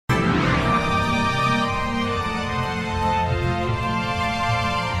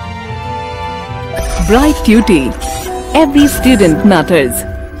Bright Tutee. Every student matters.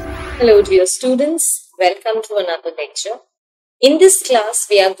 Hello dear students, welcome to another lecture. In this class,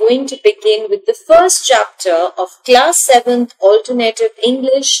 we are going to begin with the first chapter of Class 7th Alternative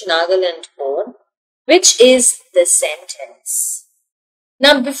English Nagaland Board, which is the sentence.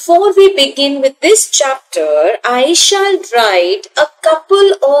 Now before we begin with this chapter, I shall write a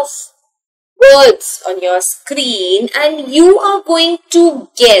couple of words on your screen and you are going to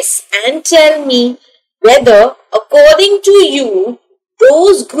guess and tell me whether, according to you,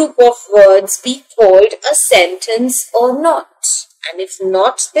 those group of words be called a sentence or not. And if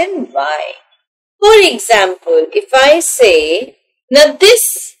not, then why? For example, if I say, now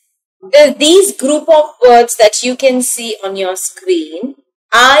these group of words that you can see on your screen,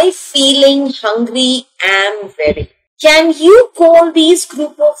 I feeling hungry am very. Can you call these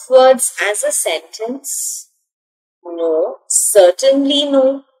group of words as a sentence? No, certainly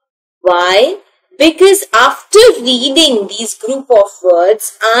no. Why? Because after reading these group of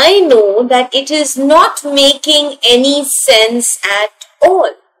words, I know that it is not making any sense at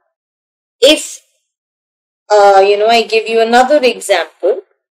all. If, I give you another example.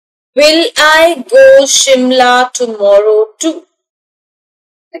 Will I go Shimla tomorrow too?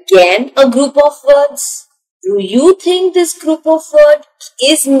 Again, a group of words. Do you think this group of words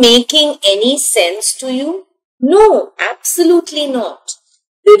is making any sense to you? No, absolutely not.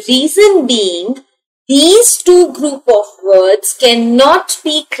 The reason being, these two group of words cannot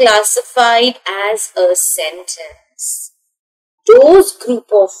be classified as a sentence. Those group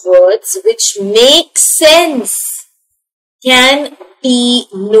of words which make sense can be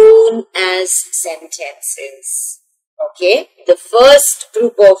known as sentences. Okay, the first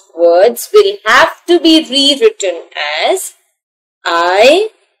group of words will have to be rewritten as I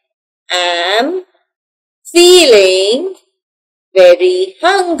am feeling very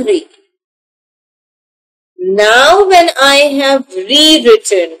hungry. Now when I have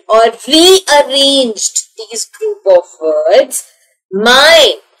rewritten or rearranged these group of words,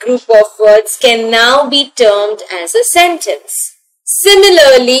 my group of words can now be termed as a sentence.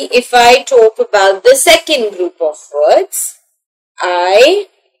 Similarly, if I talk about the second group of words, I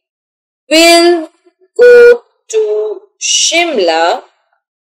will go to Shimla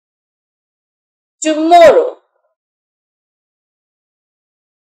tomorrow.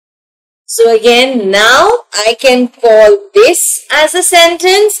 So again, now I can call this as a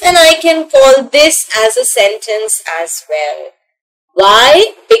sentence and I can call this as a sentence as well.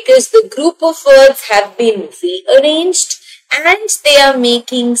 Why? Because the group of words have been rearranged and they are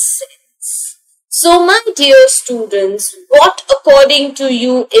making sense. So my dear students, what according to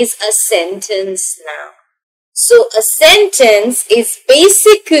you is a sentence now? So a sentence is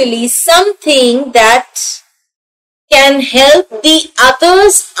basically something that can help the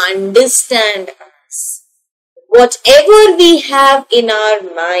others understand us. Whatever we have in our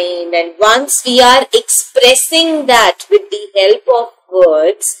mind, and once we are expressing that with the help of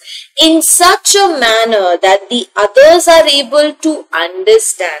words in such a manner that the others are able to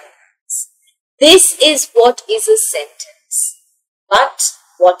understand us, this is what is a sentence. But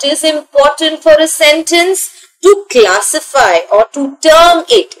what is important for a sentence? To classify or to term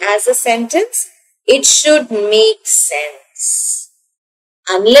it as a sentence, it should make sense.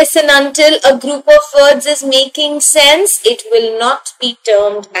 Unless and until a group of words is making sense, it will not be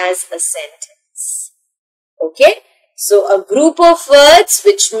termed as a sentence. Okay? So a group of words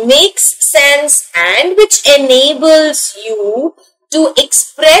which makes sense and which enables you to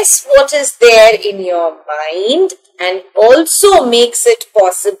express what is there in your mind and also makes it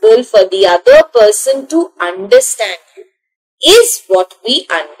possible for the other person to understand you is what we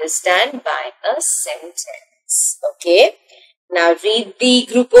understand by a sentence. Okay? Now read the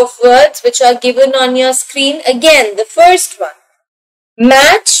group of words which are given on your screen. Again, the first one.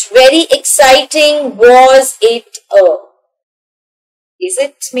 Match, very exciting, was it a? Is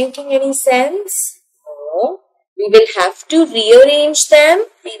it making any sense? No. We will have to rearrange them.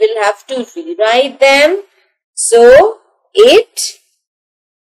 We will have to rewrite them. So, it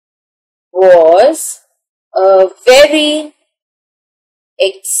was a very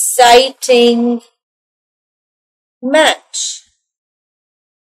exciting match.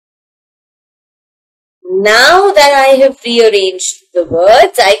 Now that I have rearranged the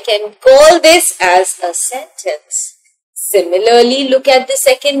words, I can call this as a sentence. Similarly, look at the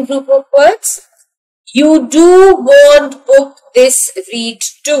second group of words. You do want book this read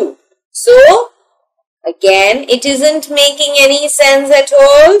too. So, again, it isn't making any sense at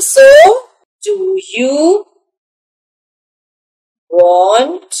all. So, do you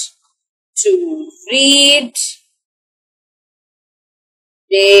want to read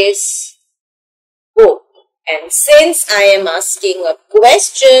this book. And since I am asking a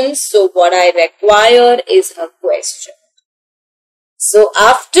question, so what I require is a question. So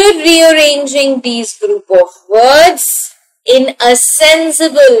after rearranging these group of words in a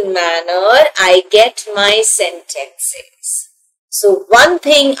sensible manner, I get my sentences. So one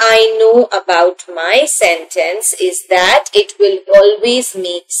thing I know about my sentence is that it will always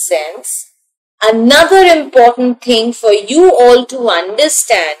make sense. Another important thing for you all to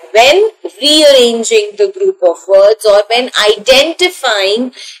understand when rearranging the group of words or when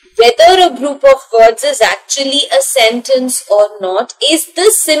identifying whether a group of words is actually a sentence or not is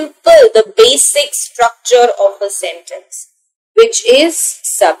the basic structure of a sentence, which is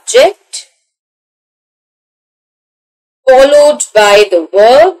subject followed by the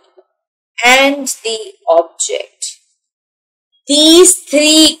verb and the object. These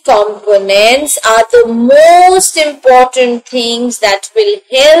three components are the most important things that will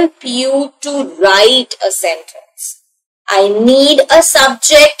help you to write a sentence. I need a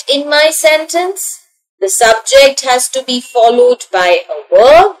subject in my sentence. The subject has to be followed by a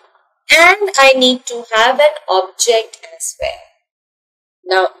verb and I need to have an object as well.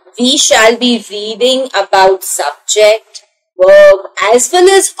 Now, we shall be reading about subject, verb as well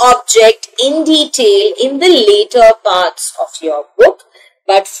as object in detail in the later parts of your book.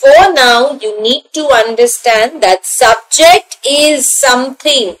 But for now, you need to understand that subject is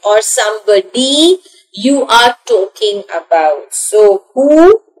something or somebody you are talking about. So,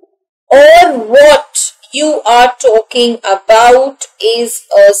 who or what you are talking about is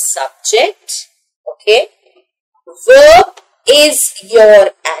a subject. Okay. Verb is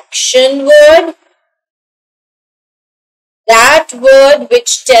your action word. That word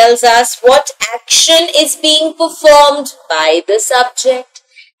which tells us what action is being performed by the subject.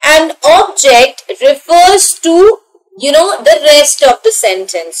 And object refers to, the rest of the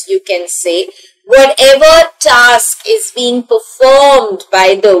sentence. You can say whatever task is being performed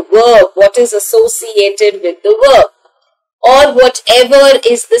by the verb, what is associated with the verb, or whatever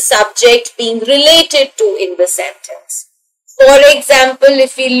is the subject being related to in the sentence. For example,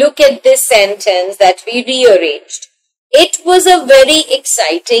 if we look at this sentence that we rearranged, it was a very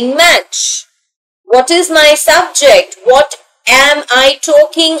exciting match. What is my subject? What am I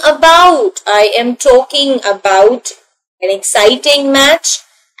talking about? I am talking about an exciting match,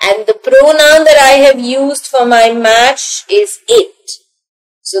 and the pronoun that I have used for my match is it.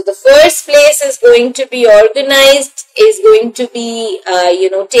 So the first place is going to be organized, is going to be,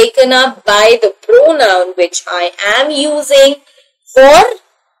 taken up by the pronoun which I am using for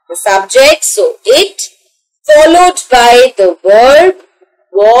the subject. So it, followed by the verb,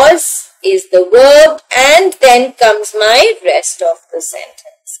 was is the verb, and then comes my rest of the sentence.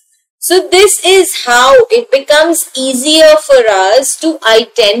 So this is how it becomes easier for us to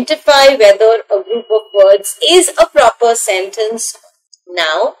identify whether a group of words is a proper sentence.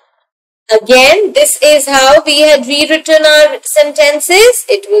 Now, again, this is how we had rewritten our sentences.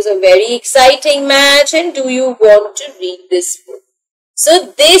 It was a very exciting match, and do you want to read this book?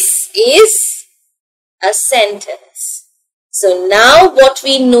 So this is a sentence. So now what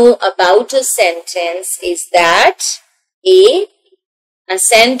we know about a sentence is that A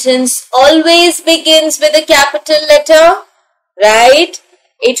sentence always begins with a capital letter, right?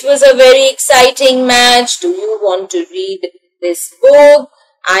 It was a very exciting match. Do you want to read this book?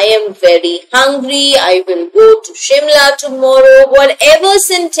 I am very hungry. I will go to Shimla tomorrow. Whatever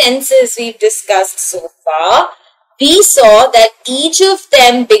sentences we've discussed so far, we saw that each of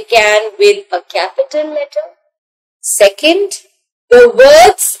them began with a capital letter. Second, the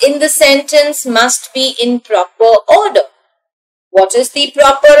words in the sentence must be in proper order. What is the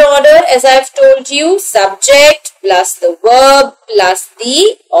proper order? As I've told you, subject plus the verb plus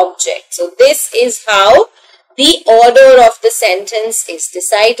the object. So this is how the order of the sentence is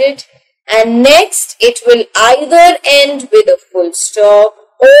decided. And next, it will either end with a full stop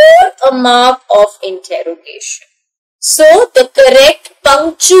or a mark of interrogation. So the correct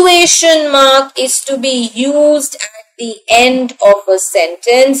punctuation mark is to be used at the end of a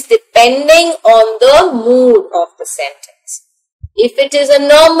sentence depending on the mood of the sentence. If it is a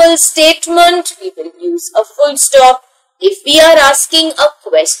normal statement, we will use a full stop. If we are asking a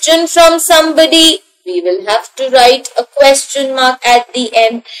question from somebody, we will have to write a question mark at the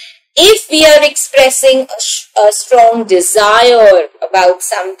end. If we are expressing a strong desire about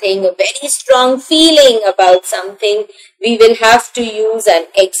something, a very strong feeling about something, we will have to use an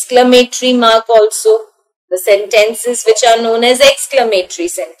exclamatory mark also. The sentences which are known as exclamatory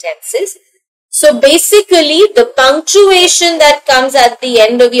sentences. So basically, the punctuation that comes at the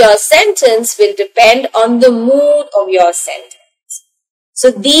end of your sentence will depend on the mood of your sentence. So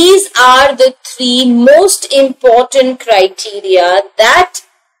these are the three most important criteria that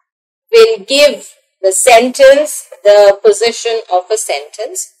will give the sentence the position of a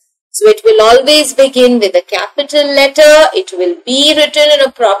sentence. So it will always begin with a capital letter, it will be written in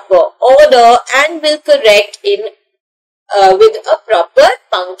a proper order and will correct in with a proper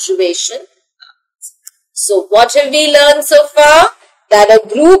punctuation. So what have we learned so far? That a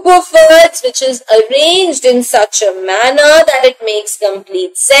group of words which is arranged in such a manner that it makes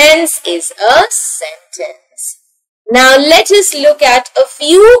complete sense is a sentence. Now let us look at a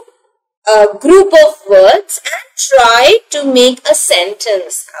few group of words and try to make a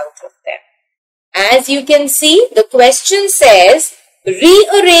sentence out of them. As you can see, the question says,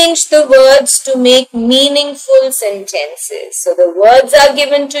 rearrange the words to make meaningful sentences. So the words are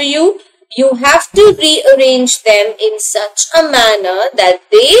given to you. You have to rearrange them in such a manner that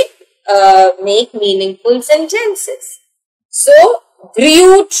they make meaningful sentences. So,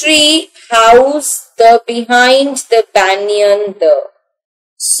 grew, tree, house, the, behind, the, banyan, the.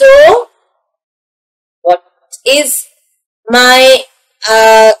 So, what is my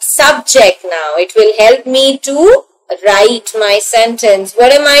subject now? It will help me to write my sentence.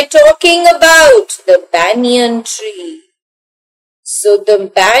 What am I talking about? The banyan tree. So the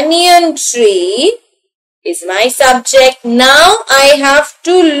banyan tree is my subject. Now I have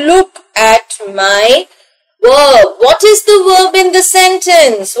to look at my verb. What is the verb in the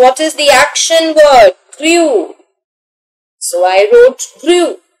sentence? What is the action word? Grew. So I wrote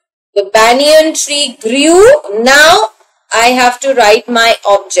grew. The banyan tree grew. Now I have to write my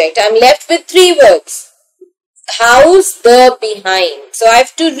object. I'm left with three words. House, the, behind. So I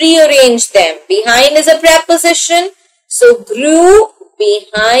have to rearrange them. Behind is a preposition. So grew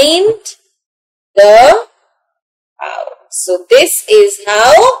behind the house. So this is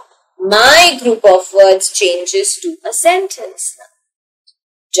how my group of words changes to a sentence now.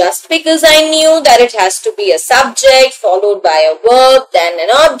 Just because I knew that it has to be a subject followed by a verb, then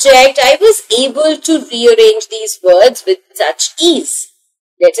an object, I was able to rearrange these words with such ease.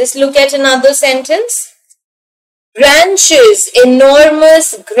 Let us look at another sentence. Branches,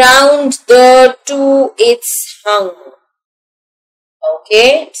 enormous, ground the to its hung.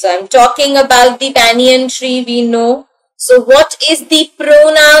 Okay, so I'm talking about the banyan tree, we know. So what is the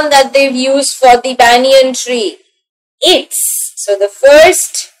pronoun that they've used for the banyan tree? Its. So the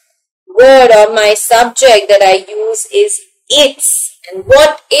first word or my subject that I use is its. And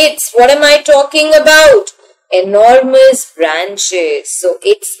what its? What am I talking about? Enormous branches. So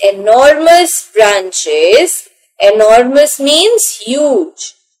its enormous branches. Enormous means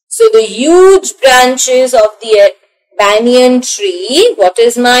huge. So the huge branches of the banyan tree, what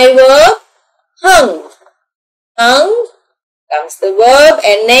is my verb? Hung. Hung comes the verb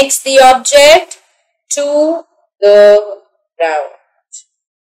and next the object to the ground.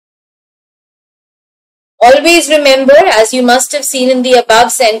 Always remember, as you must have seen in the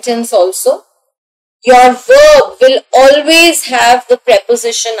above sentence also, your verb will always have the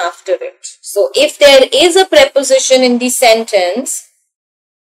preposition after it. So if there is a preposition in the sentence,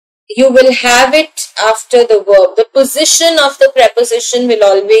 you will have it after the verb. The position of the preposition will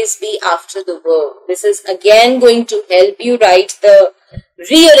always be after the verb. This is again going to help you rearrange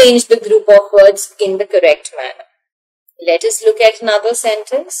the group of words in the correct manner. Let us look at another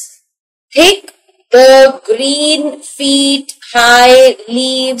sentence. Thick, the green, feet, high,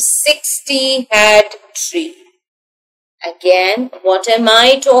 leaves, 60 had tree. Again, what am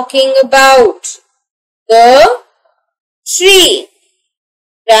I talking about? The tree.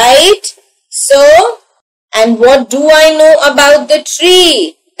 Right? So, and what do I know about the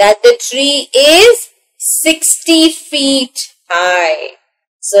tree? That the tree is 60 feet high.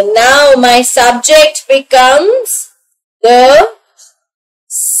 So now my subject becomes the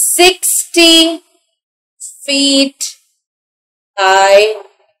 60 feet high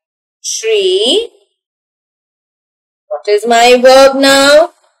tree. What is my verb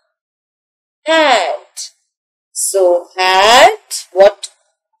now? Had. So had, what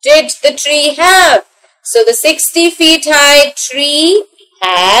did the tree have? So the 60 feet high tree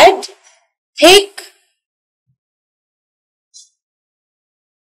had thick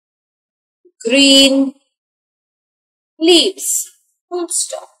green leaves. Full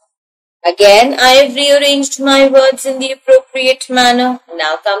stop. Again, I have rearranged my words in the appropriate manner.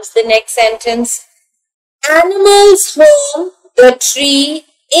 Now comes the next sentence. Animals home the tree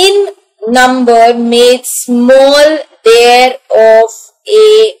in number made small thereof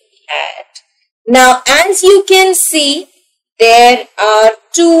a had. Now, as you can see, there are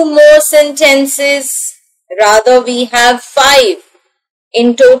two more sentences. Rather, we have 5.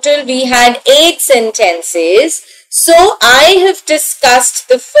 In total, we had 8 sentences. So, I have discussed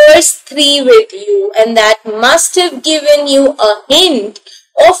the first 3 with you, and that must have given you a hint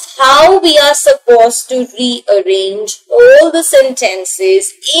of how we are supposed to rearrange all the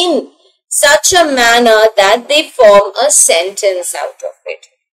sentences in such a manner that they form a sentence out of it.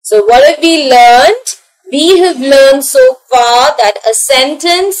 So, what have we learned? We have learned so far that a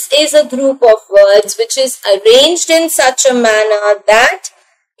sentence is a group of words which is arranged in such a manner that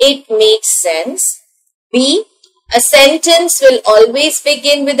it makes sense. B. A sentence will always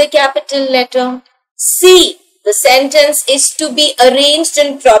begin with a capital letter. C. The sentence is to be arranged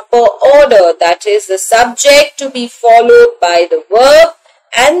in proper order. That is, the subject to be followed by the verb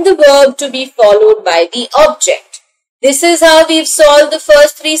and the verb to be followed by the object. This is how we've solved the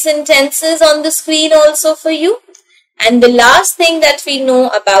first 3 sentences on the screen also for you. And the last thing that we know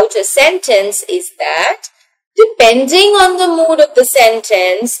about a sentence is that depending on the mood of the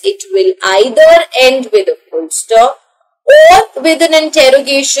sentence, it will either end with a full stop or with an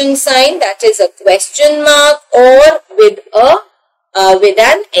interrogation sign, that is a question mark, or with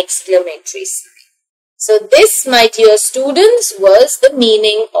an exclamatory sign. So this, my dear students, was the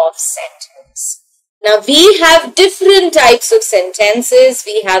meaning of sentence. Now we have different types of sentences.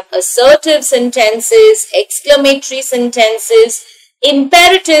 We have assertive sentences, exclamatory sentences,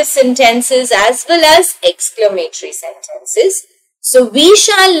 imperative sentences, as well as exclamatory sentences. So we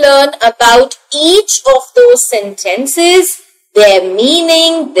shall learn about each of those sentences, their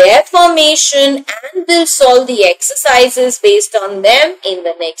meaning, their formation, and we'll solve the exercises based on them in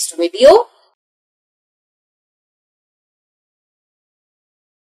the next video.